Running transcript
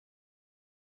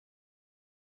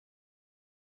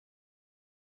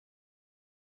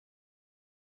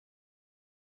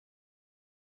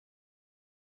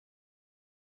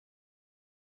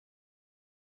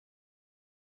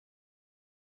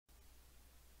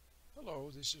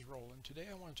Hello, this is Roland. Today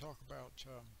I want to talk about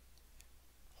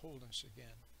wholeness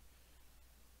again.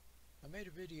 I made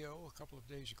a video a couple of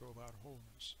days ago about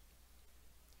wholeness,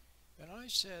 and I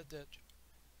said that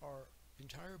our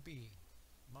entire being,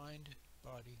 mind,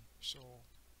 body, soul,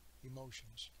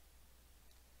 emotions,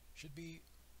 should be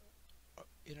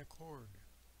in accord,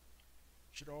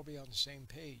 should all be on the same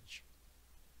page.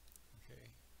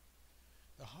 Okay,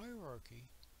 the hierarchy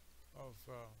of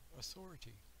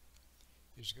authority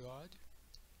is God,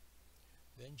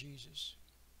 then Jesus,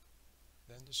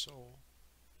 then the soul,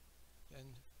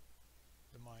 then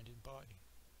the mind and body.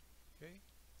 Okay?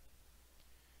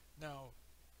 Now,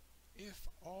 if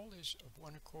all is of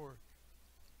one accord,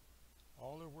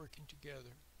 all are working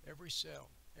together, every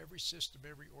cell, every system,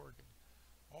 every organ,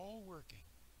 all working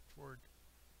toward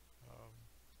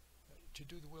to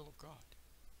do the will of God,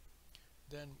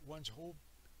 then one's whole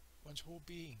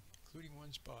being, including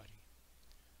one's body,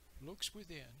 looks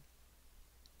within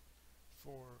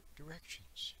for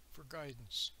directions, for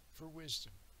guidance, for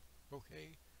wisdom,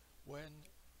 okay, when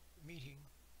meeting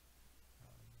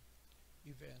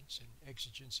events and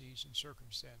exigencies and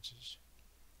circumstances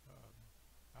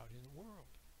out in the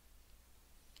world.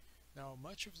 Now,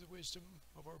 much of the wisdom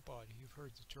of our body, you've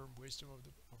heard the term wisdom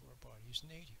of our body, is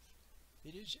native.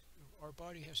 It is, our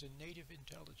body has a native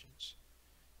intelligence,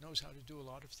 knows how to do a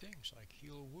lot of things, like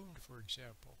heal a wound, for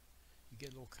example. You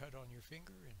get a little cut on your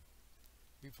finger and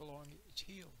before long it's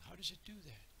healed. How does it do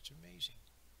that? It's amazing.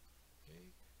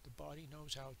 Okay? The body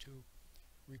knows how to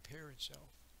repair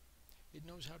itself. It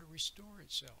knows how to restore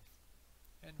itself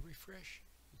and refresh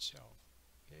itself.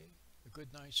 Okay? A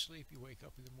good night's sleep, you wake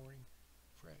up in the morning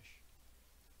fresh.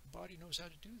 The body knows how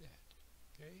to do that.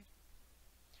 Okay?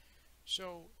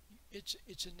 So it's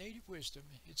a native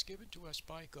wisdom. It's given to us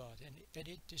by God, and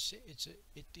it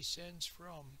descends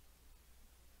from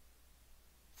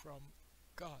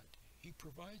God. He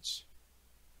provides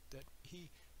that.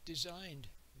 He designed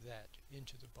that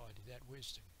into the body, that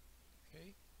wisdom.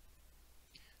 Okay?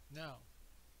 Now,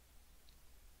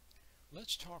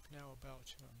 let's talk now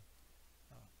about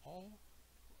all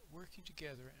working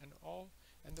together and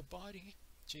the body.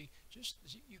 See,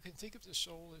 you can think of the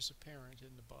soul as the parent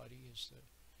and the body as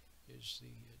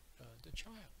the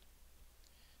child.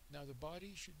 Now, the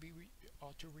body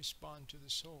ought to respond to the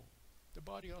soul. The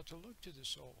body ought to look to the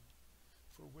soul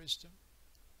for wisdom,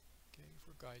 okay,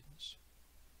 for guidance,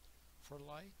 for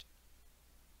light,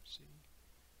 see,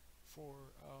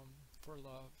 for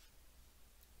love,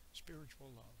 spiritual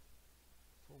love,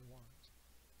 for warmth.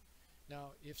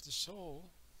 Now, if the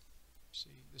soul,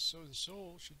 the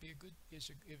soul should be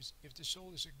if the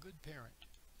soul is a good parent,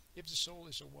 if the soul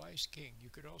is a wise king, you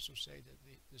could also say that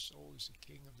the soul is the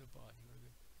king of the body or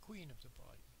the queen of the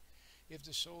body. If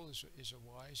the soul is a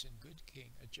wise and good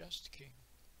king, a just king,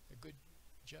 a good,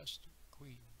 just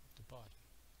queen of the body,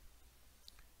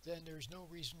 then there is no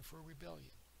reason for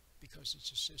rebellion, because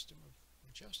it's a system of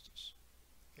justice.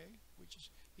 Okay?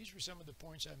 These were some of the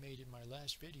points I made in my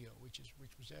last video, which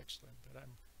was excellent, but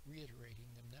I'm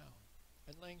reiterating them now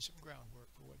and laying some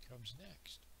groundwork for what comes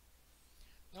next.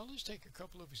 Now let's take a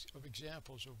couple of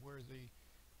examples of where the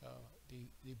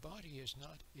body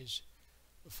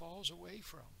falls away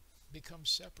from, becomes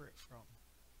separate from,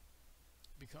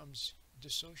 becomes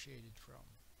dissociated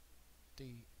from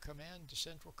the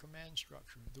central command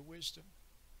structure, the wisdom,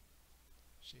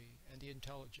 see, and the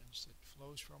intelligence that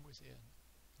flows from within,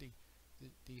 the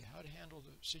how to handle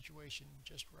the situation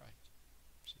just right,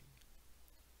 see.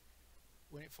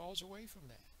 When it falls away from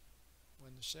that,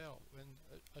 when a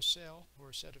cell or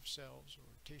a set of cells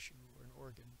or tissue or an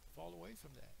organ fall away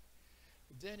from that,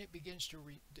 then it begins to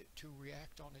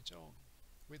react on its own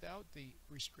without the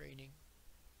restraining,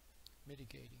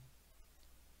 mitigating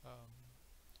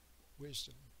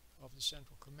wisdom of the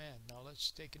central command. Now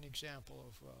let's take an example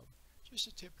of just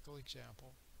a typical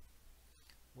example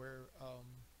where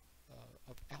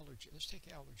of allergy. Let's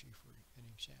take allergy for an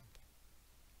example.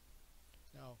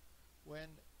 Now,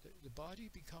 when the body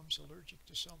becomes allergic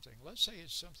to something, let's say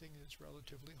it's something that's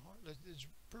that's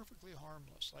perfectly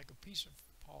harmless, like a piece of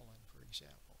pollen, for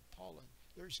example. Pollen.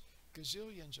 There's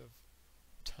gazillions of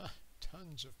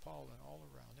tons of pollen all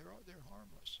around. They're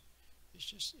harmless.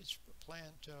 It's a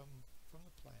plant from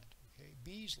the plant. Okay,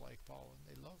 bees like pollen.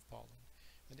 They love pollen,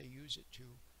 and they use it to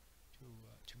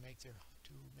make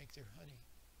their honey.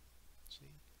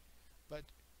 See, but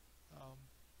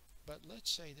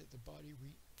let's say that the body,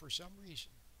 for some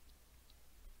reason,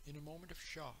 in a moment of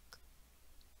shock,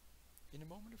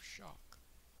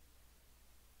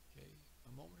 okay,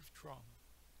 a moment of trauma,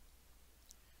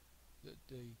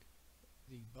 the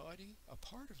body, a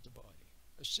part of the body,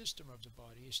 a system of the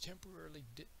body is temporarily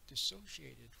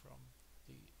dissociated from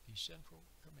the central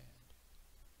command,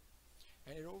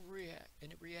 and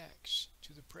it reacts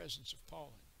to the presence of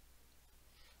pollen.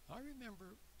 I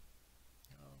remember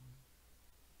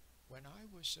when I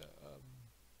was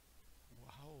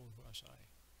how old was I?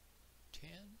 10,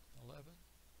 11,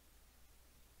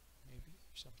 maybe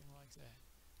something like that.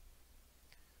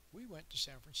 We went to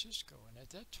San Francisco, and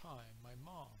at that time my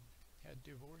mom had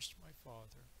divorced my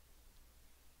father,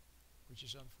 which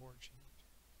is unfortunate.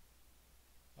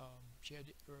 She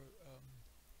had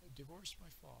divorced my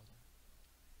father,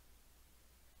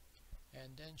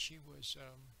 and then she was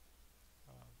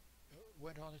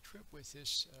went on a trip with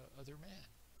this other man,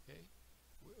 okay,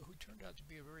 who turned out to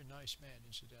be a very nice man,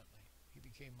 incidentally. He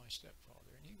became my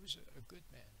stepfather, and he was a good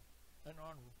man, an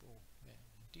honorable man,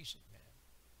 a decent man.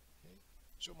 Okay,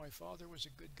 so my father was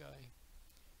a good guy,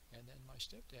 and then my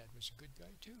stepdad was a good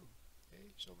guy too.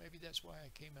 Okay, so maybe that's why I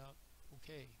came out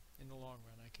okay in the long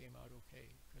run. I came out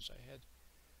okay because I had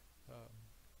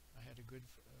a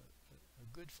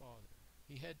good father.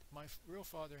 He had my real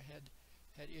father had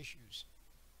issues.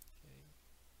 Okay,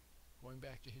 going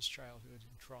back to his childhood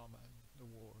and trauma and the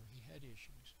war, he had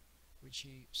issues, which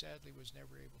he sadly was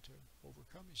never able to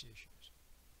overcome his issues.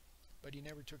 But he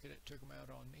never took them out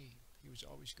on me. He was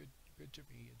always good to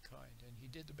me and kind, and he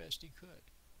did the best he could.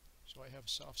 So I have a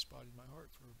soft spot in my heart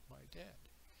for my dad.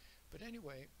 But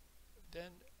anyway,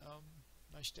 then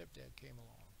my stepdad came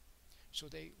along. So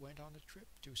they went on a trip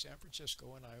to San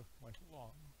Francisco, and I went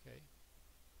along, okay?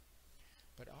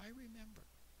 But I remember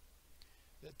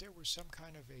that there was some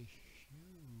kind of a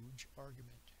huge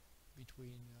argument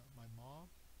between my mom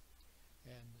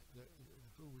and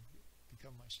who would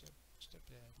become my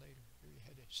stepdad later. We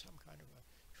had some kind of a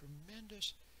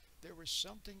tremendous, there was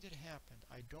something that happened.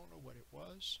 I don't know what it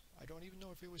was. I don't even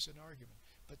know if it was an argument,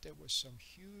 but there was some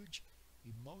huge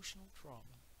emotional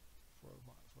trauma for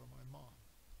my mom.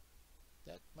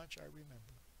 That much I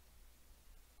remember.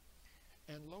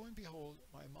 And lo and behold,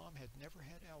 my mom had never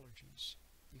had allergies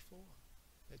before.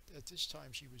 At this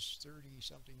time, she was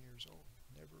 30-something years old.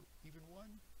 Never even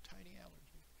one tiny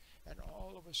allergy. And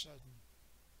all of a sudden,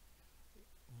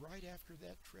 right after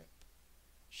that trip,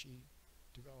 she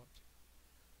developed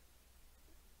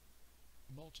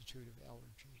a multitude of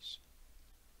allergies.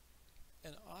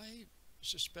 And I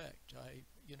suspect,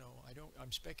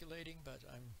 I'm speculating, but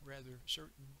I'm rather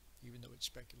certain, even though it's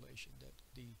speculation, that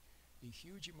the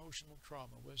huge emotional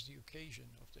trauma was the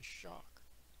occasion of the shock.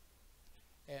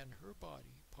 And her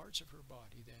body, parts of her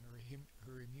body then,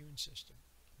 her immune system,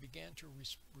 began to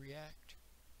react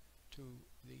to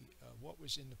what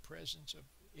was in the presence of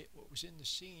it, what was in the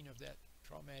scene of that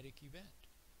traumatic event.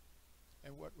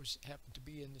 And what happened to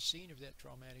be in the scene of that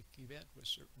traumatic event was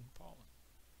certain pollen.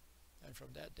 And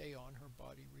from that day on, her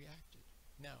body reacted.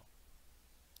 Now,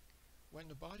 when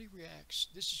the body reacts,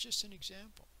 this is just an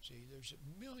example. See, there's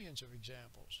millions of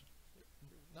examples,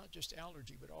 not just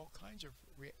allergy, but all kinds of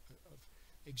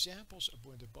examples of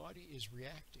when the body is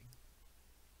reacting,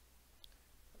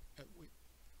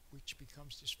 which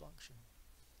becomes dysfunctional.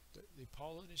 The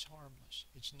pollen is harmless.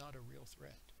 It's not a real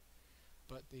threat.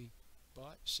 But the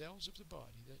cells of the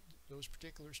body, those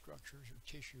particular structures or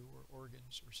tissue or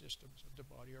organs or systems of the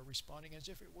body are responding as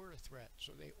if it were a threat.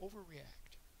 So they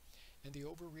overreact. And the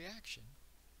overreaction,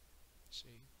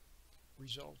 see,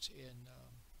 results in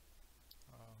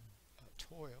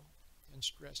toil and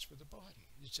stress for the body.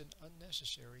 It's an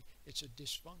unnecessary, it's a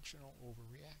dysfunctional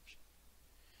overreaction.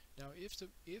 Now, if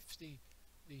the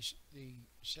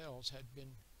cells had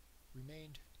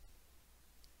remained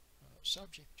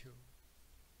subject to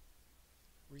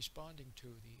responding to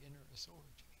the inner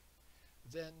authority,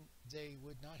 then they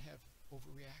would not have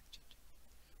overreacted.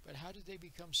 But how did they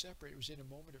become separate? It was in a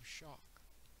moment of shock.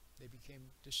 They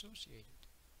became dissociated.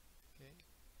 Okay?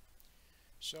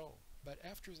 So, but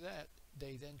after that,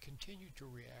 they then continued to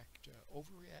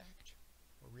overreact,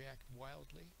 or react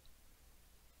wildly,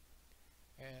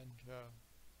 and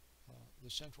the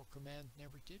central command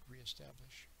never did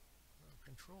reestablish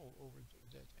control over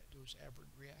those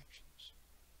aberrant reactions.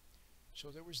 So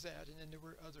there was that, and then there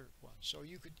were other ones. So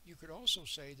you could also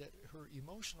say that her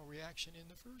emotional reaction in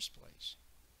the first place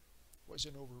was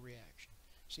an overreaction.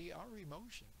 See, our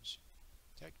emotions,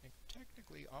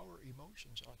 technically, our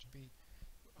emotions ought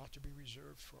to be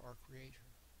reserved for our Creator,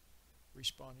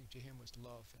 responding to Him with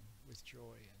love and with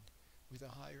joy and with a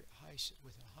higher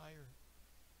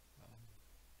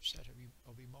set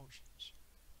of emotions.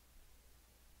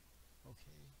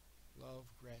 Okay, love,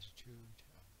 gratitude,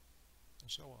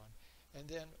 and so on. And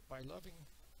then by loving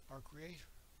our Creator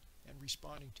and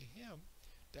responding to Him,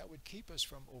 that would keep us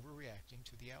from overreacting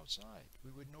to the outside.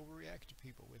 We wouldn't overreact to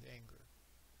people with anger,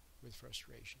 with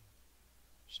frustration,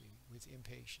 see, with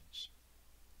impatience.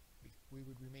 We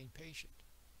would remain patient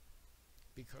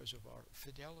because of our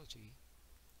fidelity,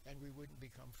 and we wouldn't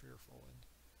become fearful and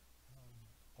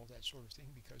all that sort of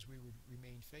thing, because we would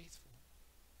remain faithful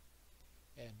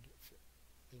and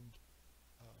and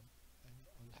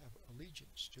have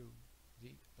allegiance to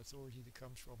the authority that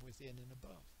comes from within and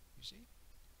above. You see.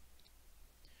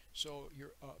 So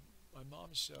my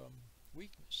mom's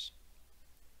weakness,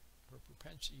 her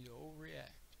propensity to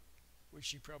overreact, which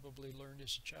she probably learned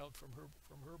as a child from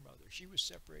her mother. She was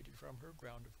separated from her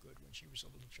ground of good when she was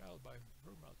a little child by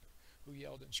her mother, who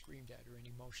yelled and screamed at her and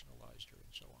emotionalized her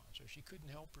and so on. So she couldn't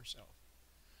help herself.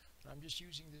 And I'm just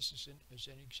using this as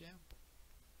an example.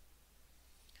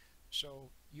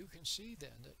 So you can see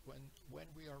then that when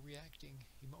we are reacting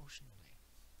emotionally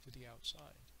to the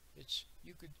outside, it's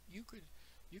you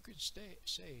could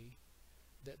say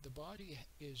that the body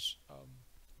is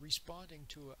responding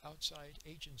to outside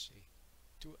agency,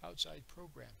 to outside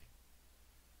programming,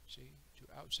 see, to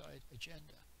outside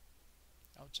agenda,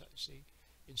 outside, see,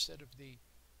 instead of the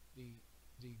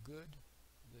good,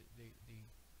 the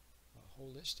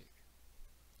holistic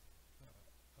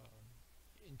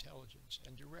intelligence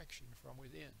and direction from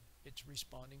within. It's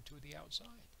responding to the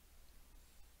outside.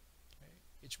 Okay?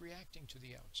 It's reacting to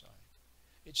the outside.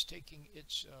 It's taking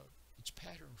its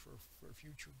pattern for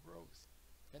future growth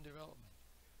and development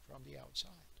from the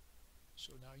outside.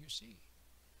 So now you see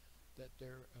that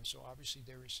so obviously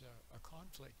there is a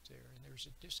conflict there, and there's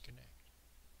a disconnect.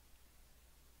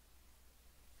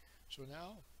 So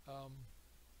now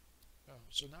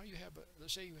you have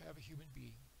let's say you have a human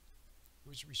being who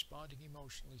is responding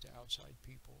emotionally to outside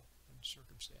people and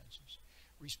circumstances,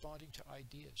 responding to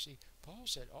ideas. See, Paul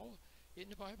said, in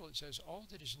the Bible it says, all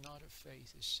that is not of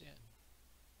faith is sin.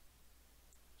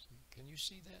 See, can you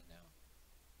see that now?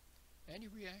 Any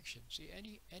reaction, see,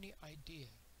 any idea,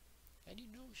 any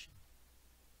notion.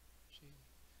 See,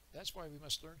 that's why we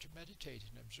must learn to meditate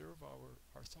and observe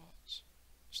our thoughts.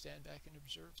 Stand back and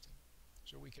observe them,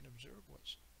 so we can observe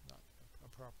what's not a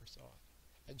proper thought.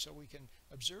 And so we can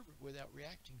observe it without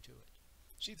reacting to it.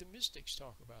 See, the mystics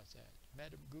talk about that.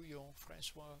 Madame Guyon,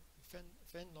 Francois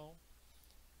Fenelon,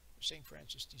 St.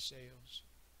 Francis de Sales,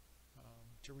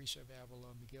 Teresa of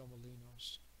Avila, Miguel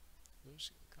Molinos,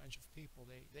 those kinds of people,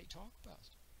 they talk about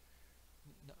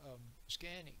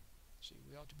scanning. See,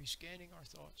 we ought to be scanning our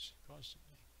thoughts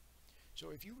constantly.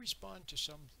 So if you respond to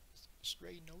some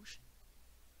stray notion,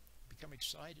 become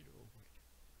excited over it,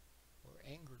 or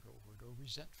angered over it, or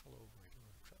resentful over it,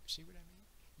 see what I mean?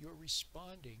 You're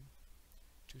responding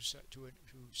to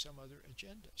some other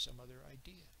agenda, some other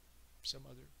idea, some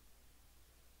other,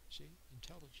 see,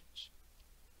 intelligence,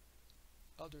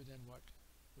 other than what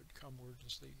would come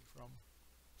wordlessly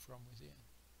from within.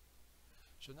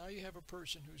 So now you have a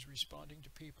person who's responding to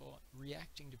people,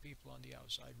 reacting to people on the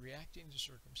outside, reacting to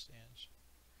circumstance,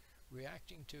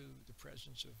 reacting to the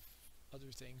presence of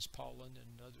other things, pollen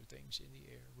and other things in the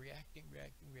air, reacting,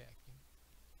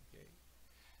 okay?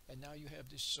 And now you have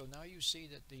this, so now you see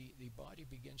that the body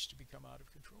begins to become out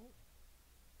of control.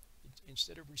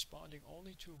 Instead of responding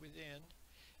only to within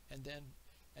and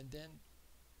then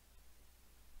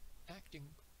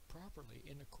acting properly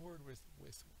in accord with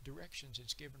directions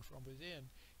it's given from within,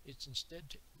 it's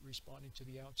instead responding to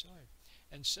the outside.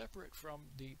 And separate from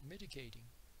the mitigating,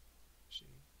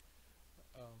 see,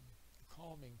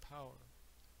 calming power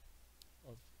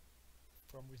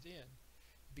from within,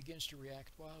 it begins to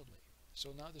react wildly.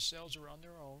 So now the cells are on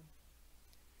their own.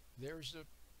 There's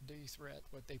the threat,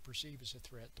 what they perceive as a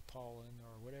threat, the pollen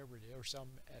or whatever it is, or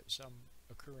some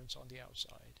occurrence on the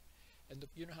outside. And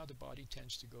you know how the body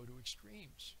tends to go to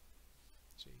extremes.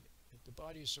 See, the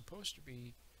body is supposed to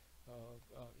be,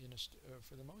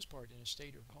 for the most part, in a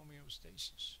state of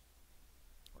homeostasis.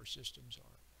 Our systems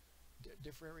are.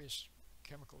 The various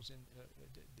chemicals in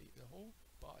the whole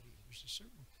body, there's a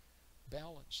certain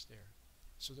balance there.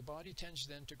 So the body tends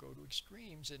then to go to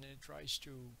extremes, and it tries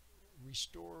to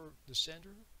restore the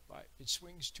center. It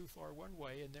swings too far one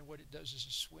way, and then what it does is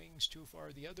it swings too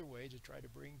far the other way to try to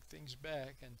bring things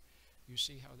back, and you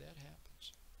see how that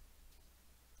happens.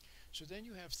 So then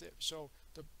you have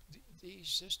these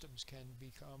systems can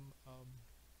become,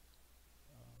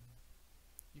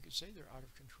 you could say they're out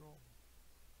of control.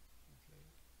 Okay,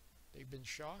 they've been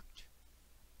shocked.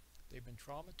 They've been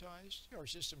traumatized. Our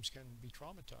systems can be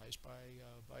traumatized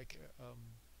by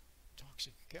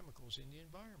toxic chemicals in the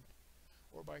environment,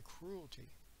 or by cruelty,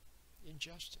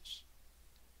 injustice,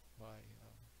 by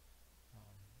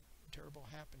terrible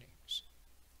happenings,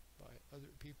 by other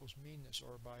people's meanness,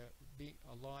 or by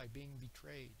a lie, being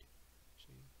betrayed.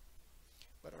 See?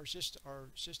 But our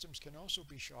systems can also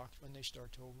be shocked when they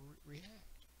start to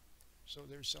overreact. So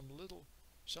there's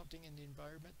something in the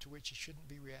environment to which it shouldn't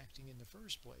be reacting in the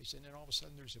first place, and then all of a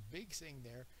sudden there's a big thing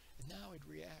there, and now it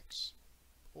reacts,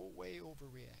 way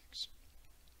overreacts,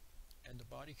 and the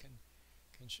body can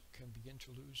begin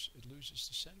to loses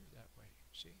the center that way.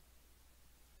 See?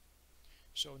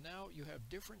 So now you have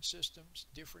different systems,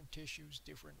 different tissues,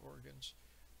 different organs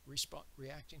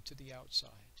reacting to the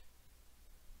outside.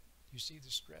 You see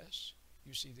the stress,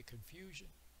 you see the confusion,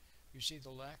 you see the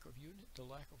lack of unit, the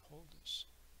lack of wholeness.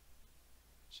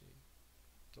 See,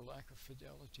 the lack of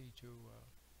fidelity to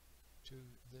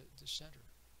the center,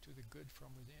 to the good from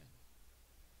within.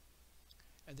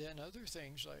 And then other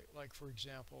things like for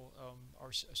example,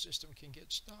 our system can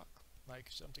get stuck, like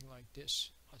something like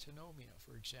dysautonomia,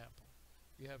 for example.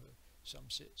 You have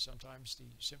sometimes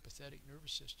the sympathetic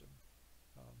nervous system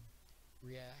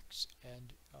reacts,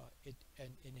 and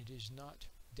it is not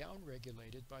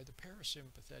downregulated by the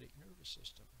parasympathetic nervous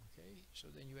system. Okay, so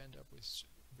then you end up with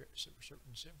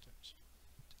certain symptoms.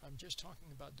 I'm just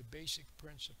talking about the basic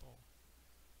principle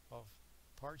of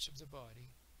parts of the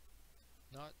body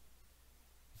not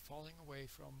falling away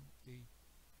from the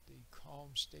calm,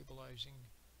 stabilizing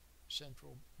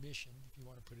central mission, if you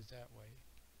want to put it that way,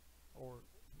 or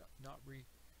not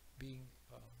being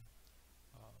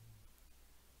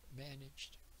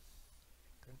managed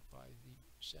by the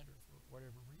center for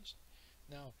whatever reason.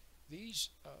 Now, these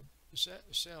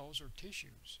cells or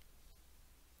tissues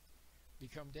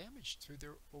become damaged through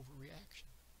their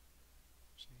overreaction.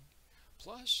 See?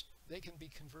 Plus, they can be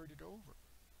converted over.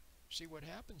 See, what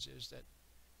happens is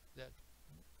that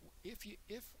if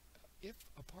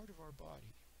a part of our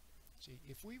body, see,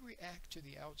 if we react to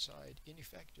the outside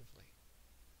ineffectively,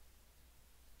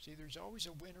 see, there's always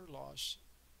a win or loss.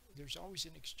 There's always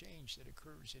an exchange that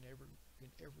occurs in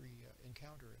every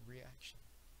encounter and reaction.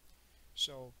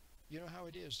 So you know how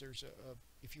it is. There's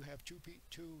if you have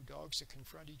two dogs that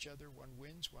confront each other, one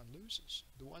wins, one loses.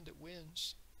 The one that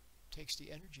wins takes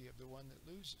the energy of the one that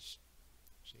loses.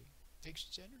 See, takes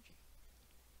its energy.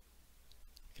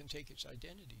 It can take its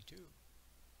identity too.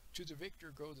 To the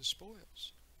victor go the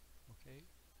spoils. Okay,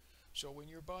 so when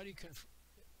your body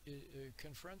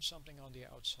confronts something on the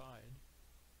outside,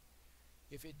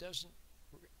 if it doesn't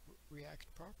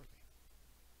react properly,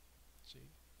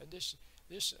 see, and this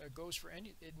goes for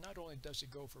any. It not only does it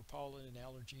go for pollen and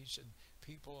allergies and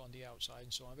people on the outside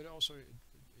and so on, but it also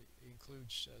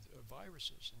includes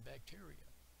viruses and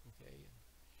bacteria. Okay, and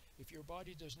if your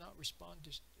body does not respond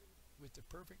with the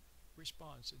perfect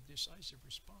response, a decisive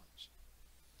response,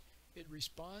 it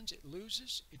responds, it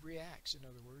loses, it reacts. In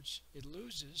other words, it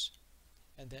loses,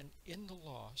 and then in the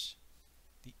loss,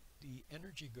 the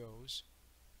energy goes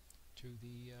to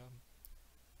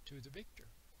the victor.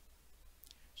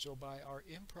 So by our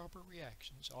improper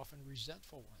reactions, often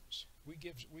resentful ones, we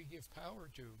give power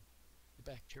to the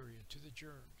bacteria, to the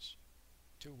germs,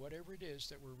 to whatever it is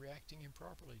that we're reacting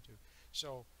improperly to.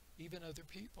 So even other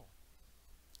people,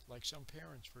 like some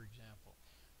parents, for example,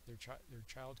 their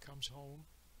child comes home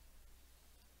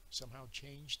somehow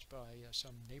changed by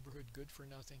some neighborhood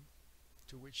good-for-nothing,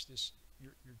 to which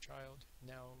your child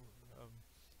now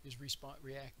is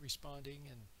responding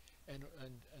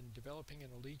and developing an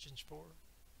allegiance for,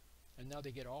 and now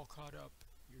they get all caught up.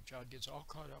 Your child gets all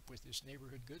caught up with this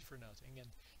neighborhood good-for-nothing, and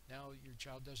now your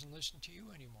child doesn't listen to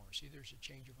you anymore. See, there's a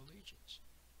change of allegiance.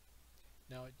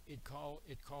 Now it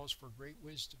calls for great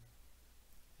wisdom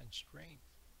and strength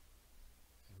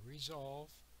and resolve.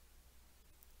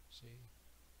 See,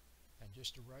 and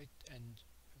just a right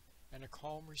and a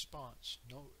calm response.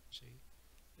 No, see,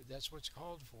 that's what's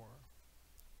called for,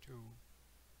 to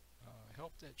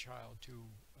help that child to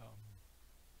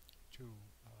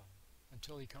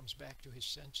until he comes back to his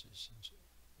senses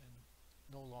and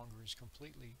no longer is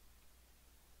completely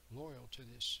loyal to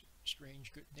this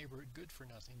strange neighborhood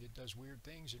good-for-nothing that does weird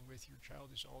things, and with your child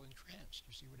is all entranced.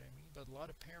 You see what I mean? But a lot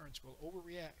of parents will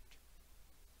overreact.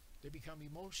 They become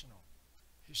emotional,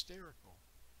 hysterical,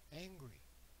 angry.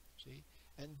 See?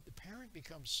 And the parent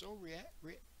becomes so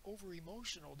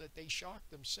over-emotional that they shock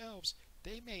themselves.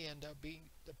 The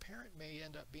parent may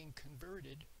end up being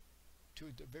converted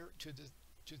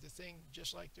to the thing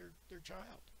just like their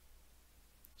child.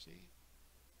 See?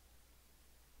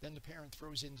 Then the parent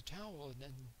throws in the towel, and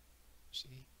then,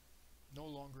 see, no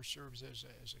longer serves as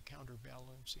a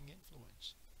counterbalancing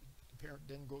influence. The parent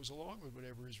then goes along with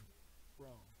whatever is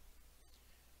wrong.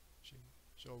 See?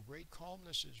 So great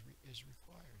calmness is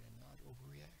required, and not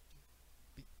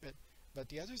overreacting. But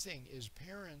the other thing is,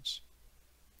 parents,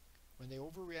 when they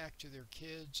overreact to their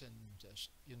kids and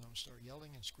just, start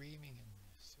yelling and screaming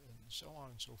and so on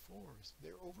and so forth,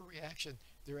 their overreaction,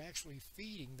 they're actually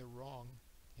feeding the wrong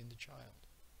in the child.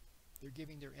 They're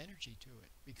giving their energy to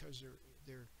it because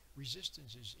their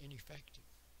resistance is ineffective.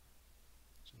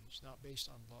 See, it's not based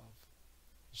on love.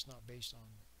 It's not based on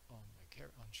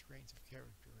strength of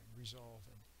character and resolve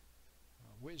and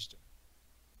wisdom.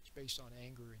 It's based on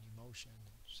anger and emotion.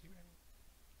 See what I mean?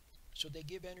 So they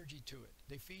give energy to it.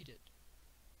 They feed it.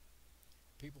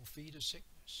 People feed a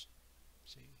sickness.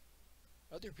 See,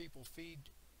 other people feed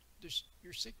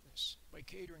your sickness by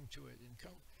catering to it and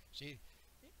come. See,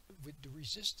 with the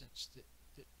resistance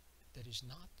that is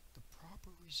not the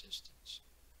proper resistance.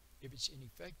 If it's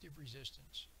ineffective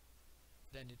resistance,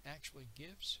 then it actually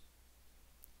gives.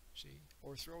 See,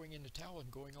 or throwing in the towel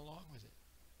and going along with it.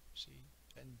 See,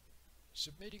 and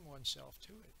submitting oneself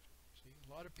to it. See,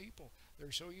 a lot of people,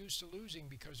 they're so used to losing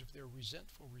because of their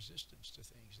resentful resistance to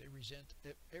things. They resent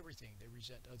everything. They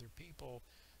resent other people.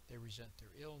 They resent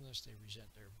their illness. They resent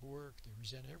their work. They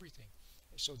resent everything.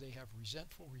 So they have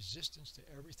resentful resistance to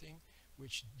everything,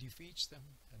 which defeats them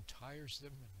and tires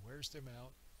them and wears them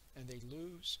out, and they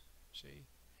lose. See,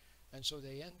 and so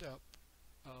they end up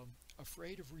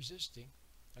afraid of resisting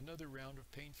another round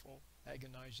of painful,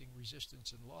 agonizing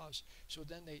resistance and loss. So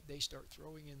then they start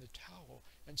throwing in the towel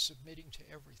and submitting to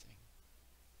everything.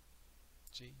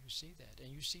 See, you see that,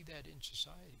 and you see that in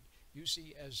society. You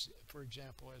see, as for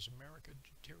example, as America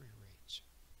deteriorates,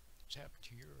 it's happened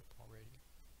to Europe already.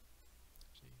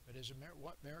 See, but as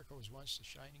America was once the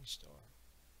shining star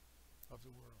of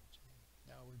the world. See?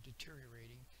 Now we're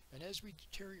deteriorating, and as we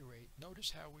deteriorate,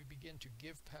 notice how we begin to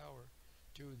give power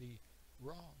to the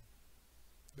wrong,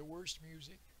 the worst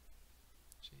music,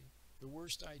 see, the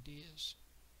worst ideas,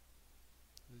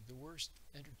 the worst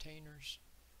entertainers,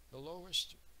 the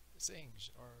lowest things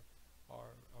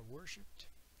are worshipped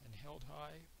and held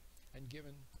high and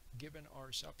given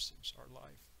our substance, our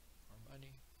life, our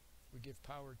money. We give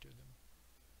power to them.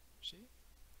 See,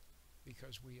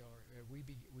 because we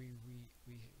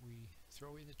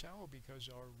throw in the towel because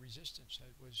our resistance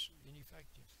was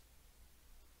ineffective.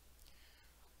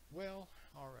 Well,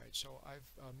 all right. So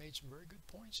I've made some very good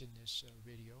points in this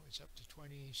video. It's up to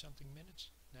 20-something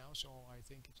minutes now, so I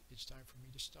think it's time for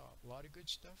me to stop. A lot of good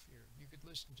stuff here. You could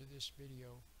listen to this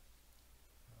video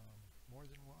more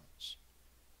than once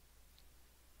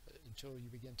until you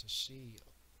begin to see,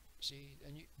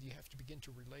 and you have to begin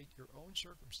to relate your own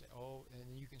circumstance. Oh, and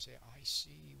then you can say, I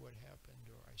see what happened,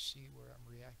 or I see where I'm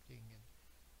reacting, and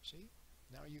see,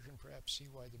 now you can perhaps see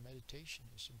why the meditation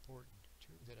is important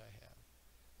too that I have.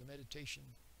 The meditation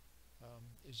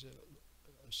is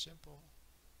a simple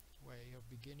way of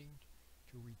beginning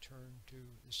to return to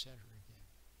the center again,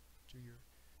 to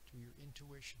your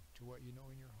intuition, to what you know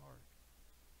in your heart.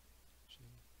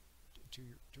 See,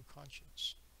 to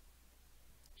conscience.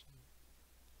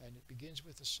 See? And it begins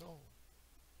with the soul.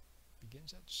 It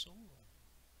begins at the soul level,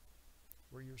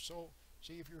 where your soul.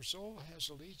 See, if your soul has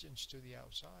allegiance to the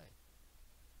outside,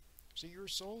 see your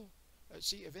soul.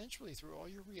 See, eventually, through all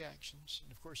your reactions,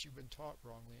 and of course you've been taught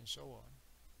wrongly and so on,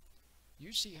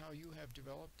 you see how you have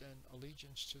developed an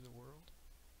allegiance to the world,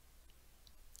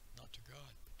 not to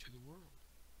God, but to the world,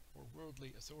 or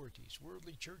worldly authorities,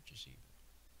 worldly churches even.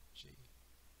 See,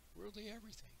 worldly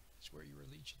everything is where your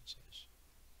allegiance is.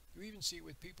 You even see it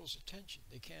with people's attention.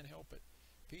 They can't help it.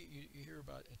 You hear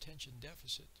about attention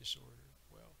deficit disorder.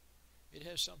 Well, it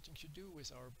has something to do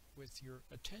with your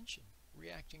attention,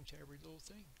 reacting to every little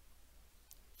thing.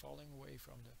 Falling away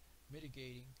from the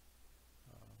mitigating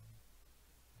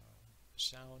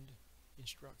sound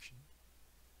instruction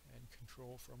and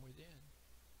control from within.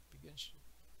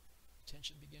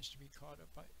 Attention begins to be caught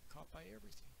by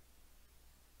everything.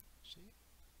 See?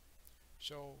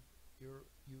 So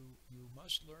you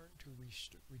must learn to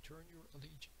return your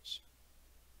allegiance,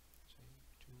 see,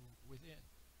 to within,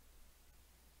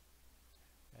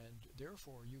 and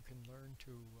therefore you can learn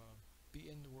to be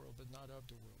in the world but not of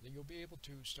the world, and you'll be able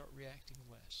to start reacting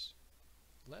less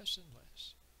and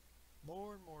less.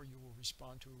 More and more you will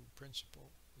respond to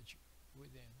principle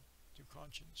within, to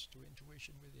conscience, to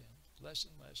intuition within, less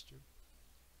and less to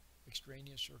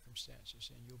extraneous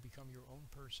circumstances, and you'll become your own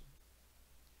person.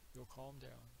 You'll calm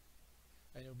down,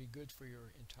 and it'll be good for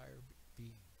your entire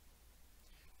being.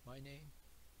 My name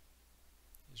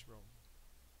is Roland.